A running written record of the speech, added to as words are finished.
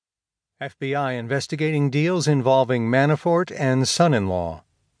FBI investigating deals involving Manafort and son-in-law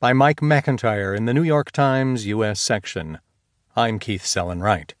by Mike McIntire in the New York Times U.S. section. I'm Keith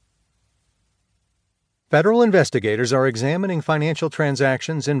Sellen-Wright. Federal investigators are examining financial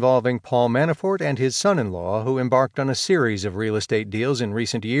transactions involving Paul Manafort and his son-in-law, who embarked on a series of real estate deals in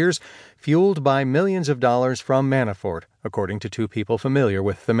recent years, fueled by millions of dollars from Manafort, according to two people familiar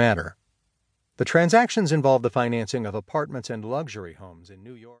with the matter. The transactions involve the financing of apartments and luxury homes in New York.